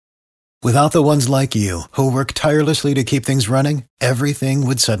Without the ones like you, who work tirelessly to keep things running, everything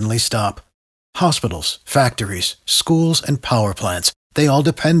would suddenly stop. Hospitals, factories, schools, and power plants, they all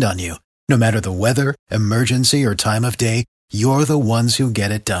depend on you. No matter the weather, emergency, or time of day, you're the ones who get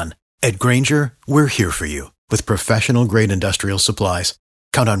it done. At Grainger, we're here for you with professional-grade industrial supplies.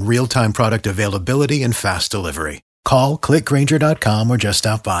 Count on real-time product availability and fast delivery. Call, click Grainger.com, or just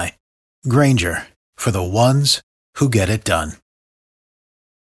stop by. Grainger, for the ones who get it done.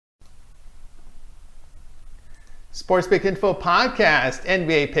 Sports Pick Info Podcast,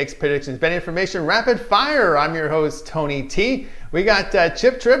 NBA picks, predictions, bet information, rapid fire. I'm your host, Tony T. We got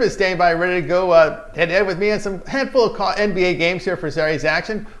Chip Tribus standing by, ready to go head-to-head with me on some handful of NBA games here for Saturday's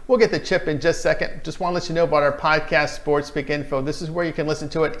action. We'll get the Chip in just a second. Just want to let you know about our podcast, Sports Pick Info. This is where you can listen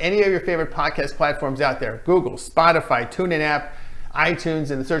to it any of your favorite podcast platforms out there. Google, Spotify, TuneIn app,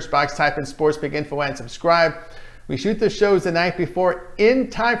 iTunes. In the search box, type in Sports Pick Info and subscribe. We shoot the shows the night before in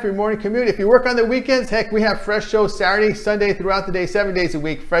time for your morning commute. If you work on the weekends, heck, we have fresh shows Saturday, Sunday, throughout the day, 7 days a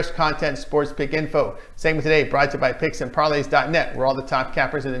week. Fresh content, Sports Pick Info. Same with today, brought to you by PicksandParlays.net, where all the top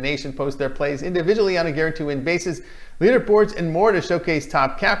cappers in the nation post their plays individually on a guaranteed win basis, leaderboards, and more to showcase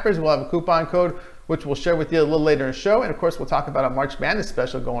top cappers. We'll have a coupon code, which we'll share with you a little later in the show. And of course, we'll talk about a March Madness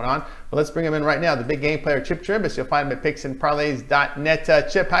special going on. But let's bring him in right now, the big game player, Chip Tribus. You'll find him at PicksandParlays.net.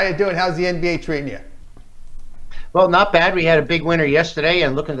 Chip, how you doing? How's the NBA treating you? Well, not bad. We had a big winner yesterday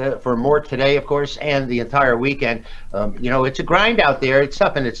and looking for more today, of course, and the entire weekend. It's a grind out there. It's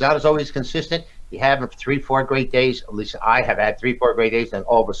tough, and it's not as always consistent. You have 3-4 great days. At least I have had 3-4 great days, and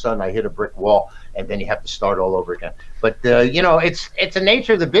all of a sudden I hit a brick wall, and then you have to start all over again. But, it's the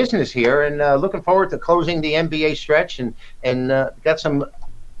nature of the business here, and looking forward to closing the NBA stretch and got some –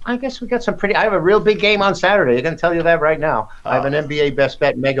 I guess we got some I have a real big game on Saturday. I can tell you that right now. I have an NBA best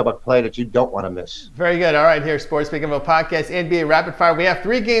bet mega buck play that you don't want to miss. Very good. All right, here, Sports Pick Info Podcast, NBA Rapid Fire. We have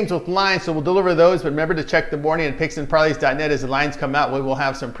 3 games with lines, so we'll deliver those. But remember to check the morning at PicksandParlays.net as the lines come out. We will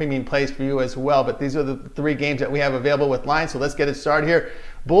have some premium plays for you as well. But these are the 3 games that we have available with lines. So let's get it started here.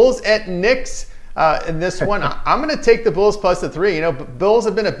 Bulls at Knicks. In this one, I'm going to take the Bulls plus the 3. Bulls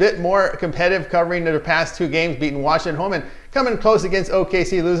have been a bit more competitive covering their past 2 games, beating Washington home and coming close against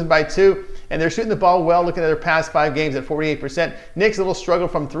OKC, losing by 2. And they're shooting the ball well, looking at their past 5 games at 48%. Knicks a little struggle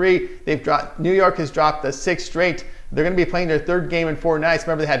from 3. New York has dropped the 6 straight. They're going to be playing their 3rd game in 4 nights.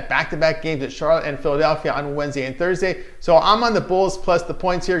 Remember, they had back-to-back games at Charlotte and Philadelphia on Wednesday and Thursday. So I'm on the Bulls plus the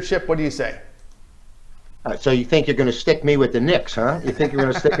points here. Chip, what do you say? So you think you're going to stick me with the Knicks, huh? You think you're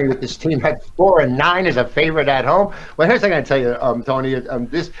going to stick me with this team at 4-9 as a favorite at home? Well, here's what I'm going to tell you, Tony.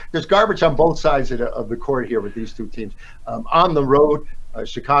 There's garbage on both sides of the court here with these 2 teams. On the road,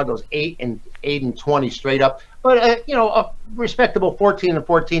 Chicago's 8-20 straight up, but a respectable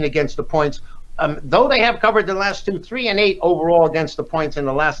 14-14 against the points. Though they have covered the last 2, 3-8 overall against the points in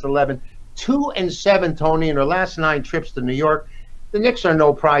the last 11, 2-7, Tony, in their last 9 trips to New York. The Knicks are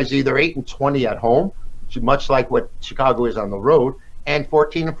no prize either, 8-20 at home, much like what Chicago is on the road, and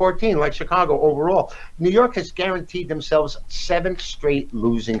 14-14 like Chicago overall. New York has guaranteed themselves 7 straight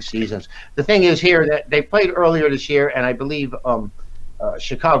losing seasons. The thing is here that they played earlier this year, and I believe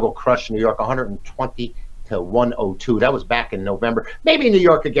Chicago crushed New York 120-102. That was back in November. Maybe New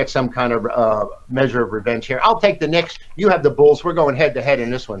York could get some kind of measure of revenge here. I'll take the Knicks. You have the Bulls. We're going head-to-head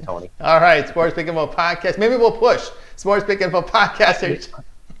in this one, Tony. All right, Sports Pick Info Podcast. Maybe we'll push Sports Pick Info Podcast.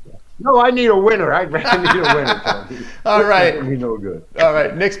 No, I need a winner. I need a winner, Tony. All right. Me no good. All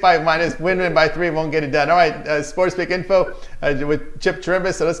right. Knicks by minus, win by 3, won't get it done. All right. Sports Pick Info with Chip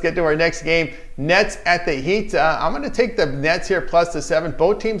Tribus. So let's get to our next game. Nets at the Heat. I'm going to take the Nets here plus the 7.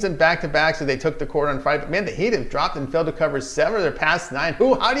 Both teams in back-to-back, so they took the court on Friday. But man, the Heat have dropped and failed to cover 7 of their past 9.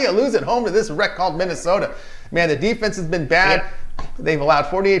 How do you lose at home to this wreck called Minnesota? Man, the defense has been bad. Yeah. They've allowed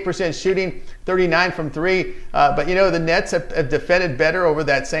 48% shooting, 39 from 3. But the Nets have defended better over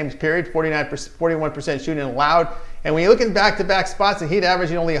that same period, 41% shooting allowed. And when you look in back-to-back spots, the Heat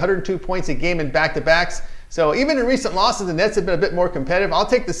averaging only 102 points a game in back-to-backs. So even in recent losses, the Nets have been a bit more competitive. I'll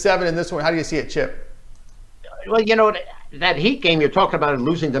take the 7 in this one. How do you see it, Chip? Well, that Heat game you're talking about,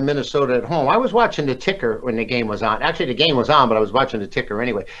 losing to Minnesota at home. I was watching the ticker when the game was on. Actually, the game was on, but I was watching the ticker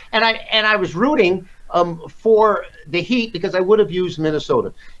anyway. And I was rooting for the Heat because I would have used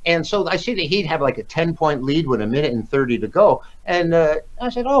Minnesota. And so I see the Heat have like a 10-point lead with 1:30 to go. And I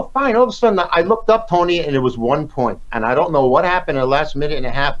said, oh, fine. All of a sudden, I looked up, Tony, and it was 1 point. And I don't know what happened in the last minute and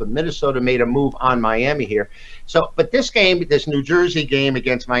a half, but Minnesota made a move on Miami here. So, but this game, this New Jersey game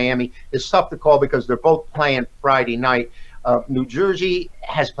against Miami is tough to call because they're both playing Friday night. New Jersey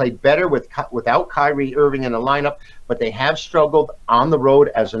has played better without Kyrie Irving in the lineup, but they have struggled on the road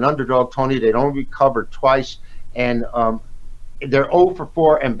as an underdog, Tony. They'd only recovered twice, and they're 0 for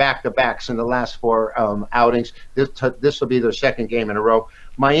 4 and back-to-backs in the last 4 outings. This will be their second game in a row.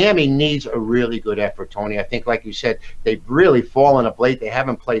 Miami needs a really good effort, Tony. I think, like you said, they've really fallen up late. They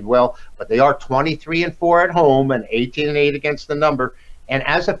haven't played well, but they are 23-4 at home and 18-8 against the number. And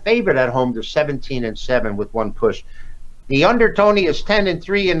as a favorite at home, they're 17-7 with one push. The under, Tony, is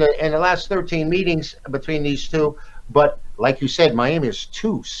 10-3 in the last 13 meetings between these two. But like you said, Miami is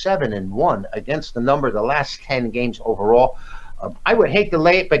 2-7-1 against the number the last 10 games overall. I would hate to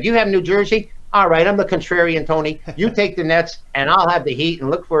lay it, but you have New Jersey. All right, I'm the contrarian, Tony. You take the Nets, and I'll have the Heat.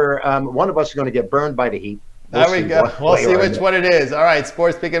 And look for one of us is going to get burned by the Heat. There we go. We'll see which one it is. All right,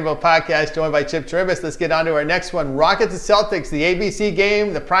 Sports Pick and Vote podcast joined by Chip Trimbus. Let's get on to our next one. Rockets and Celtics, the ABC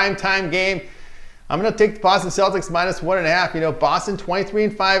game, the primetime game. I'm going to take the Boston Celtics -1.5. You know, Boston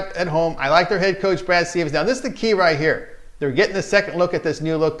 23-5 at home. I like their head coach, Brad Stevens. Now, this is the key right here. They're getting the second look at this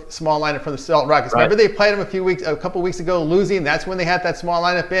new look small lineup from the Rockets. Right. Remember they played them a couple weeks ago, losing. That's when they had that small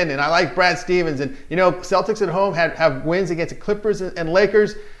lineup in. And I like Brad Stevens. And, you know, Celtics at home have wins against the Clippers and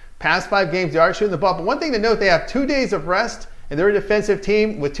Lakers. Past 5 games, they are shooting the ball. But one thing to note, they have 2 days of rest, and they're a defensive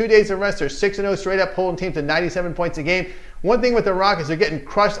team. With 2 days of rest, they're 6-0 straight up, holding teams to 97 points a game. One thing with the Rockets, they're getting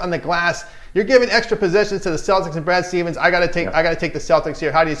crushed on the glass. You're giving extra possessions to the Celtics and Brad Stevens. I gotta take the Celtics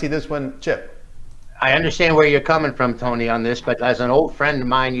here. How do you see this one, Chip? I understand where you're coming from, Tony, on this, but as an old friend of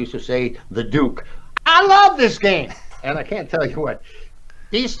mine used to say, the Duke, I love this game. And I can't tell you what.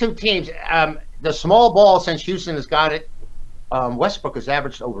 These two teams, the small ball, since Houston has got it, Westbrook has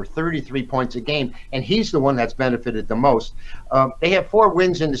averaged over 33 points a game, and he's the one that's benefited the most. They have 4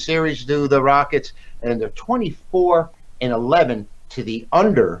 wins in the series, the Rockets, and they're 24-11 to the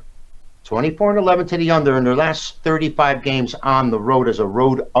under. 24-11 to the under in their last 35 games on the road as a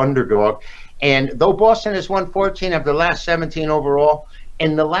road underdog. And though Boston has won 14 of the last 17 overall,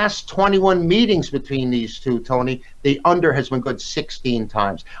 in the last 21 meetings between these two, Tony, the under has been good 16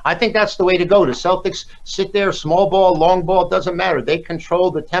 times. I think that's the way to go. The Celtics sit there, small ball, long ball, doesn't matter. They control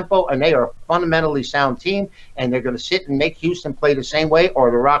the tempo, and they are a fundamentally sound team, and they're going to sit and make Houston play the same way,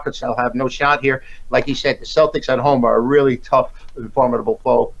 or the Rockets will have no shot here. Like you said, the Celtics at home are a really tough and formidable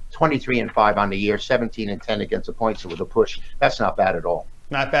foe. 23-5 on the year, 17-10 against the points with a push. That's not bad at all.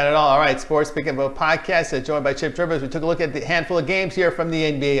 Not bad at all. All right, Sports Pick and Vote podcast joined by Chip Trimbus. We took a look at the handful of games here from the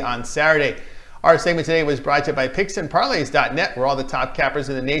NBA on Saturday. Our segment today was brought to you by PicksandParlays.net, where all the top cappers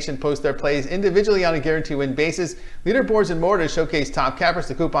in the nation post their plays individually on a guaranteed win basis. Leaderboards and more to showcase top cappers.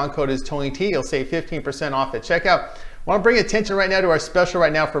 The coupon code is TonyT. You'll save 15% off at checkout. I want to bring attention right now to our special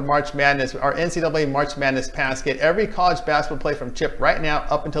right now for March Madness, our NCAA March Madness Pass. Get every college basketball play from Chip right now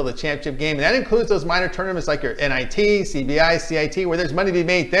up until the championship game. And that includes those minor tournaments like your NIT, CBI, CIT, where there's money to be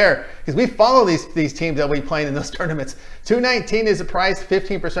made there. Because we follow these teams that will be playing in those tournaments. $219 is the price,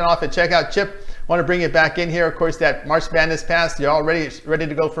 15% off at checkout. Chip, want to bring it back in here. Of course, that March Madness Pass, you're all ready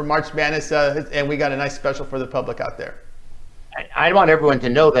to go for March Madness. And we got a nice special for the public out there. I want everyone to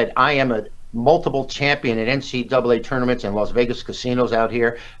know that I am a multiple champion at NCAA tournaments and Las Vegas casinos out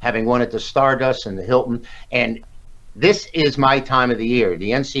here, having won at the Stardust and the Hilton. And this is my time of the year.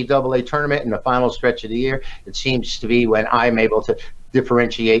 The NCAA tournament and the final stretch of the year, it seems to be when I'm able to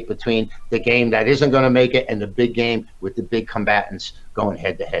differentiate between the game that isn't going to make it and the big game with the big combatants going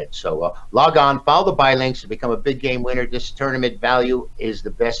head to head. So log on, follow the buy links to become a big game winner. This tournament value is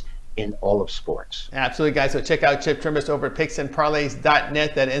the best in all of sports. Absolutely, guys. So check out Chip Trimbus over at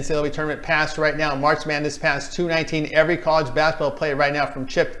PicksandParlays.net. That NCAA tournament pass right now, March Madness pass, $219 every college basketball player right now from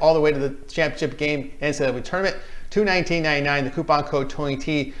Chip all the way to the championship game NCAA tournament. $219.99. The coupon code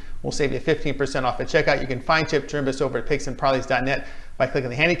TonyT will save you 15% off at checkout. You can find Chip Trimbus over at PicksandParlays.net by clicking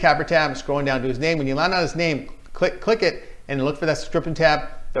the handicapper tab and scrolling down to his name. When you land on his name, click it and look for that subscription tab.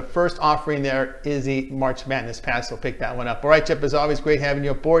 The first offering there is the March Madness Pass, so pick that one up. All right, Chip, as always, great having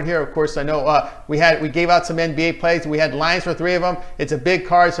you aboard here. Of course, I know we gave out some NBA plays. We had lines for 3 of them. It's a big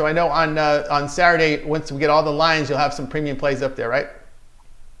card, so I know on Saturday, once we get all the lines, you'll have some premium plays up there, right?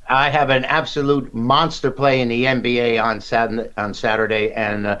 I have an absolute monster play in the NBA on Saturday,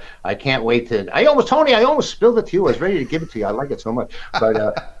 and I can't wait to. Tony, I almost spilled it to you. I was ready to give it to you. I like it so much,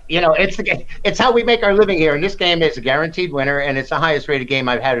 but it's how we make our living here. And this game is a guaranteed winner, and it's the highest rated game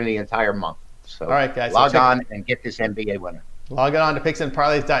I've had in the entire month. So, all right, guys, log on and get this NBA winner. Log on to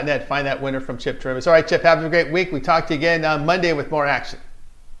PicksandParlays.net. Find that winner from Chip Trimbus. All right, Chip, have a great week. We talk to you again on Monday with more action.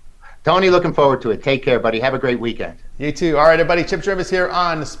 Tony, looking forward to it. Take care, buddy. Have a great weekend. You too. All right, everybody. Chip Trimbus here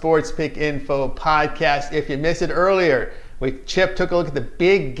on the Sports Pick Info podcast. If you missed it earlier, Chip took a look at the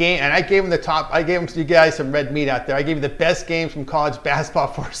big game, and I gave him you guys some red meat out there. I gave you the best games from college basketball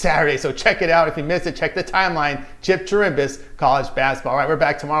for Saturday, so check it out. If you missed it, check the timeline. Chip Trimbus, college basketball. All right, we're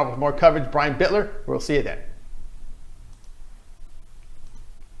back tomorrow with more coverage. Brian Bitler, we'll see you then.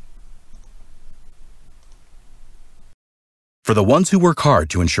 For the ones who work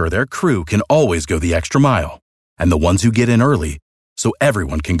hard to ensure their crew can always go the extra mile, and the ones who get in early so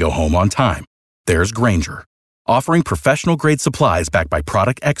everyone can go home on time, there's Grainger, offering professional-grade supplies backed by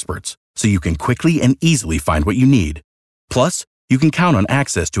product experts so you can quickly and easily find what you need. Plus, you can count on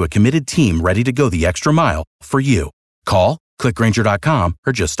access to a committed team ready to go the extra mile for you. Call, click Grainger.com,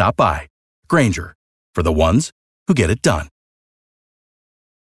 or just stop by. Grainger, for the ones who get it done.